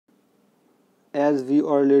As we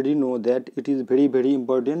already know that it is very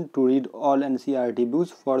important to read all NCERT books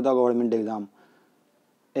for the government exam,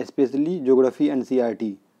 especially geography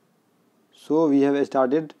NCERT. So we have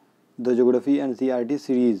started the geography NCERT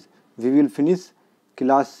series. We will finish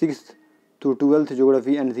class 6th to 12th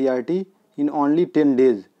geography NCERT in only 10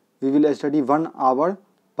 days. We will study 1 hour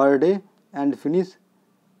per day and finish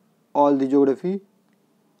all the geography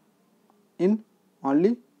in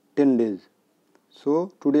only 10 days.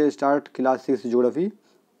 So today start class 6 geography.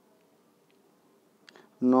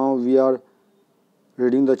 Now we are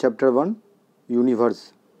reading the chapter 1,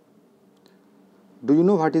 universe. Do you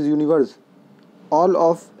know what is universe? All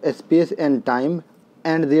of space and time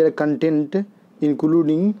and their content,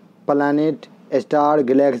 including planet, star,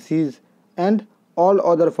 galaxies and all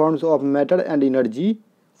other forms of matter and energy,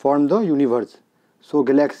 form the universe. So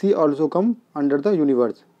galaxy also come under the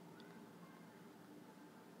universe.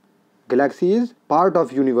 Galaxy is part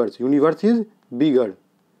of universe. Universe is bigger.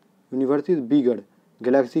 Universe is bigger.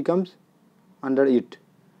 Galaxy comes under it.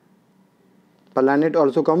 Planet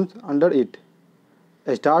also comes under it.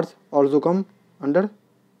 Stars also come under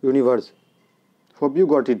universe. Hope you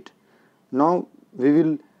got it. Now we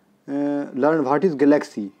will learn what is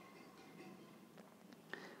galaxy.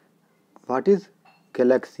 What is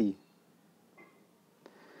galaxy?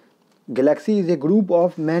 Galaxy is a group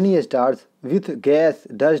of many stars with gas,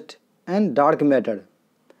 dust and dark matter,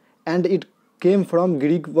 and it came from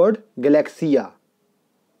Greek word galaxia.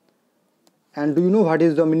 And do you know what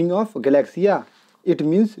is the meaning of galaxia? It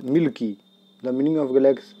means milky. The meaning of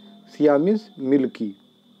galaxia means milky,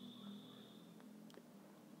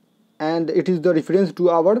 and it is the reference to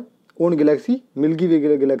our own galaxy, Milky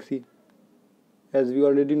Way galaxy, as we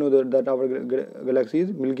already know that our galaxy is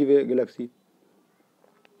Milky Way galaxy.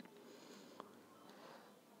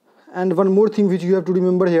 And one more thing which you have to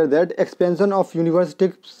remember here, that expansion of universe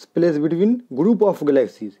takes place between group of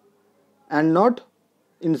galaxies and not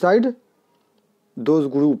inside those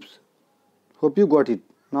groups. Hope you got it.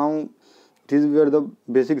 Now these were the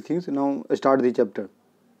basic things. Now start the chapter.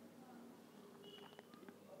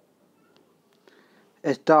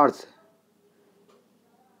 Stars.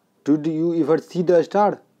 Did you ever see the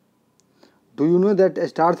star? Do you know that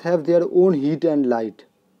stars have their own heat and light?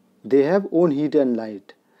 They have own heat and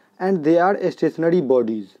light, and they are stationary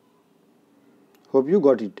bodies. Hope you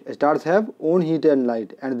got it. Stars have own heat and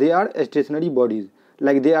light and they are stationary bodies,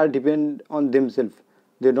 like they are depend on themselves.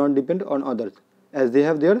 They don't depend on others, as they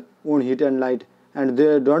have their own heat and light and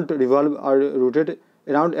they don't revolve or rotate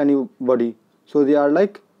around anybody. So they are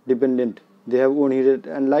like dependent. They have own heat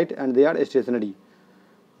and light and they are stationary.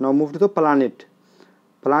 Now move to the planet.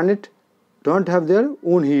 Planet don't have their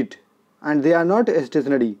own heat and they are not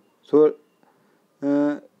stationary. So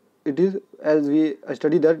it is, as we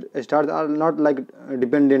study, that stars are not like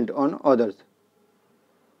dependent on others,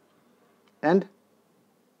 and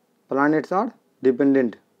planets are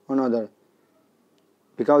dependent on others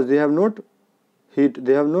because they have not heat,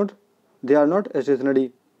 they are not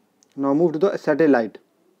stationary. Now move to the satellite.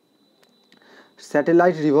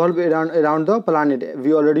 Satellite revolve around the planet.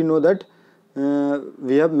 We already know that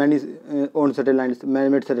we have many own satellites,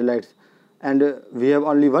 man-made satellites, and we have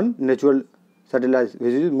only one natural satellite,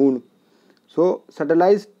 which is moon. So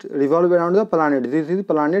satellites revolve around the planet. This is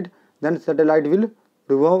planet, then satellite will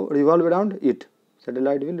revolve around it.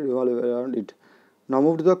 Satellite will revolve around it. Now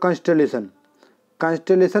move to the constellation.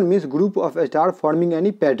 Constellation means group of stars forming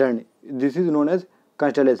any pattern. This is known as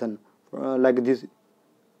constellation. Like this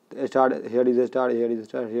star, here is a star, here is a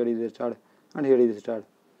star, here is a star, and here is a star.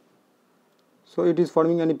 So it is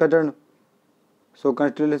forming any pattern. So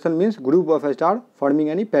constellation means group of stars forming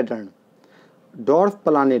any pattern. Dwarf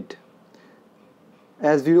planet.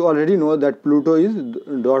 As we already know that Pluto is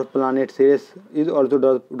dwarf planet, Ceres is also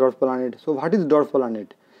dwarf planet. So what is dwarf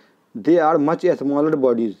planet? They are much smaller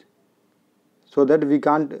bodies, so that we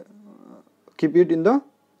can't keep it in the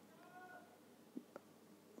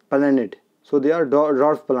planet. So they are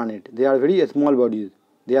dwarf planet. They are very small bodies.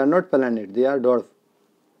 They are not planet, they are dwarf.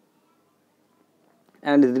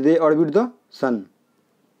 And they orbit the sun,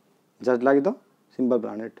 just like the simple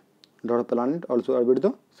planet. Dwarf planet also orbit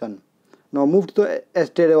the sun. Now move to the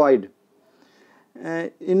asteroid.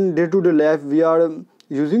 In day-to-day life we are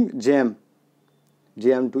using jam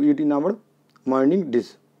to eat in our morning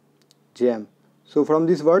dish. Jam. So from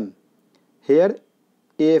this word, here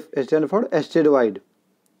A stands for asteroid.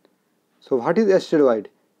 So what is asteroid?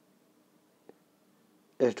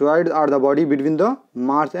 Asteroids are the body between the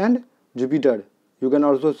Mars and Jupiter. You can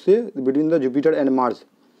also say between the Jupiter and Mars.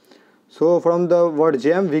 So from the word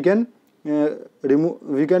jam we can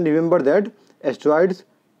remember that asteroids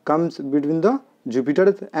comes between the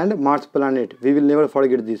Jupiter and Mars planet. We will never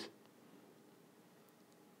forget this.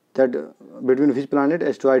 That between which planet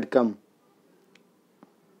asteroid come.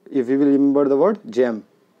 If we will remember the word gem.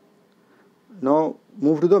 Now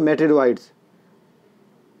move to the meteoroids.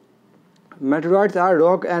 Meteoroids are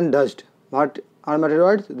rock and dust. What are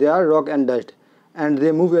meteoroids? They are rock and dust, and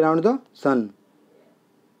they move around the sun.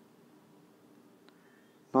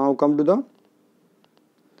 Now come to the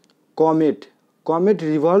comet. Comet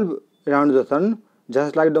revolve around the sun,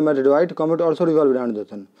 just like the meteoroid. Comet also revolve around the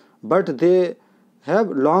sun, but they have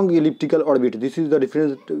long elliptical orbit. This is the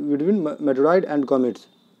difference between meteoroid and comets.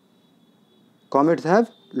 Comets have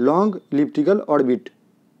long elliptical orbit.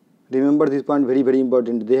 Remember this point, very very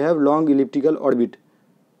important. They have long elliptical orbit.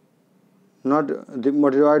 Not the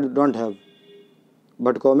meteoroid don't have,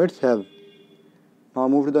 but comets have. Now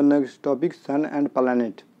move to the next topic, sun and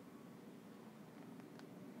planet.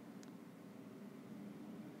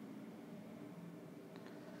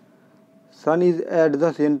 Sun is at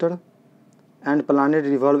the center and planet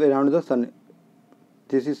revolve around the sun.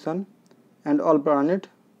 This is sun, and all planet,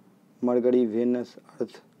 Mercury, Venus,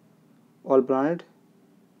 Earth, all planet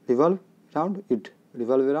revolve around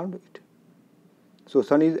it. So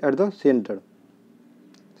sun is at the center.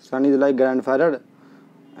 Sun is like grandfather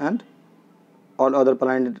and all other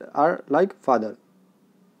planets are like father.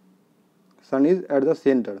 Sun is at the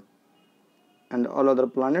center and all other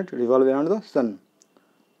planets revolve around the sun.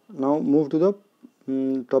 Now move to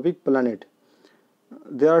the topic planet.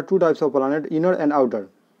 There are two types of planet, inner and outer.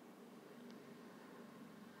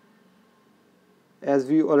 As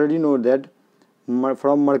we already know that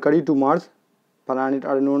from Mercury to Mars, planets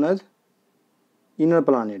are known as inner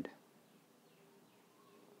planet,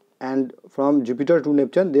 and from Jupiter to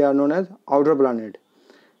Neptune they are known as outer planet.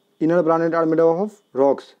 Inner planets are made up of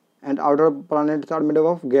rocks and outer planets are made up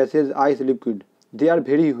of gases, ice, liquid. They are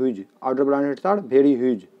very huge. Outer planets are very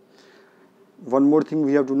huge. One more thing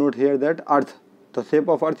we have to note here, that Earth, the shape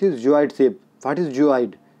of Earth is geoid shape. What is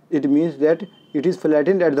geoid? It means that it is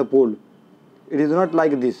flattened at the pole. It is not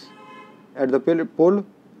like this. At the pole,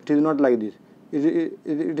 it is not like this. It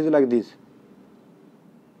is like this.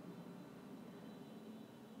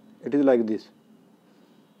 It is like this.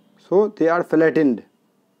 So they are flattened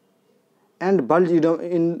and bulge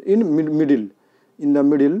in middle. In the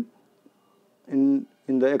middle, in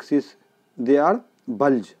the axis, they are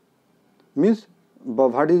bulge. Means,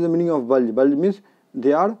 what is the meaning of bulge? Bulge means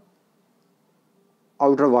they are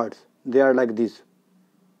outerwards. They are like this.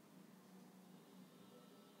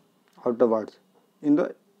 Outerwards. In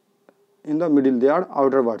the middle, they are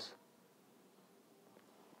outerwards.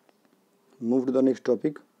 Move to the next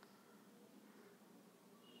topic.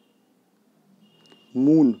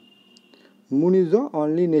 Moon. Moon is the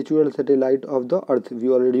only natural satellite of the Earth, we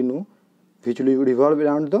already know, which will revolve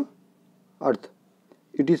around the Earth.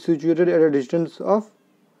 It is situated at a distance of,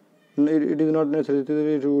 it is not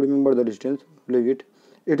necessary to remember the distance, leave it.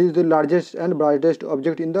 It is the largest and brightest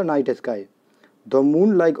object in the night sky. The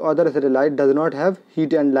moon, like other satellites, does not have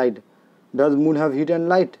heat and light. Does moon have heat and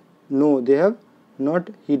light? No, they have not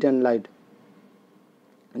heat and light.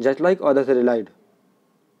 Just like other satellites.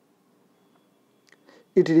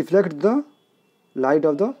 It reflects the light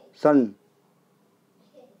of the sun.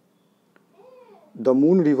 The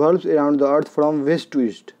moon revolves around the Earth from west to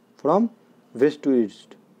east. From west to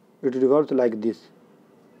east. It revolves like this.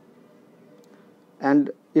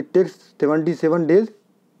 And it takes 77 days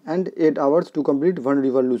and 8 hours to complete one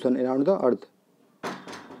revolution around the Earth.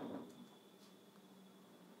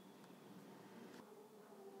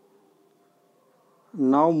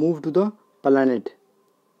 Now move to the planet.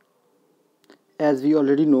 As we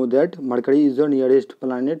already know that Mercury is the nearest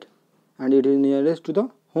planet and it is nearest to the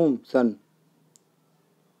home sun.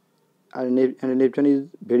 And Neptune is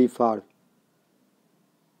very far.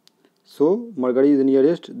 So Mercury is the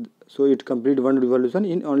nearest, so it completes one revolution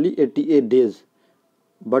in only 88 days.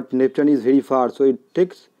 But Neptune is very far, so it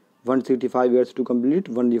takes 165 years to complete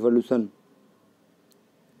one revolution.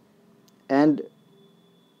 And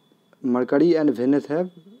Mercury and Venus have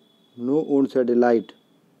no own satellite.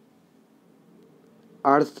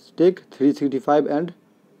 Earth take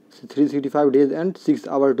 365 days and 6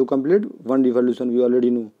 hours to complete one revolution, we already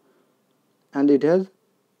know. And it has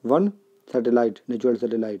one satellite, natural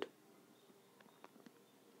satellite.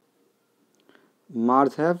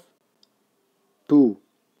 Mars have two.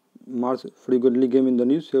 Mars frequently came in the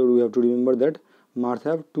news, so we have to remember that Mars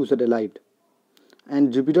have two satellites.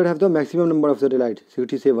 And Jupiter have the maximum number of satellites,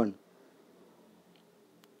 67.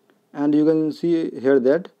 And you can see here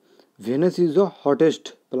that Venus is the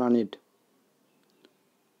hottest planet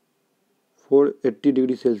for 80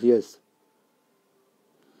 degrees Celsius.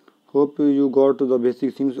 Hope you got the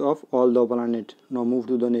basic things of all the planet. Now move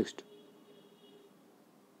to the next.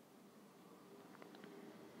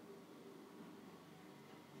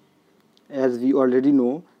 As we already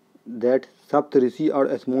know that Saptarishi or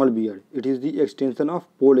a small beard, it is the extension of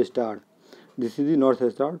pole star. This is the north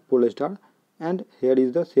star, pole star, and here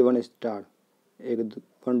is the 7 star. 1,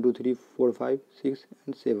 2, 3, 4, 5, 6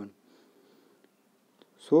 and 7.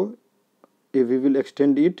 So if we will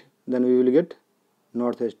extend it, then we will get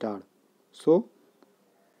north star. So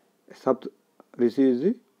Saptarishi is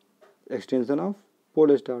the extension of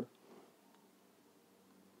pole star.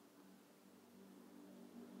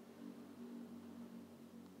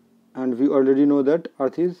 And we already know that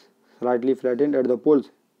Earth is slightly flattened at the poles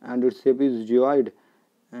and its shape is geoid,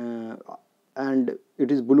 and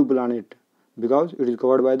it is blue planet because it is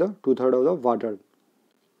covered by the 2/3 of the water.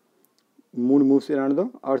 Moon moves around the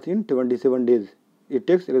Earth in 27 days. It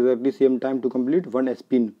takes exactly same time to complete one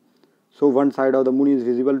spin. So one side of the moon is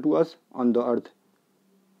visible to us on the Earth.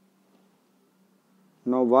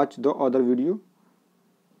 Now watch the other video.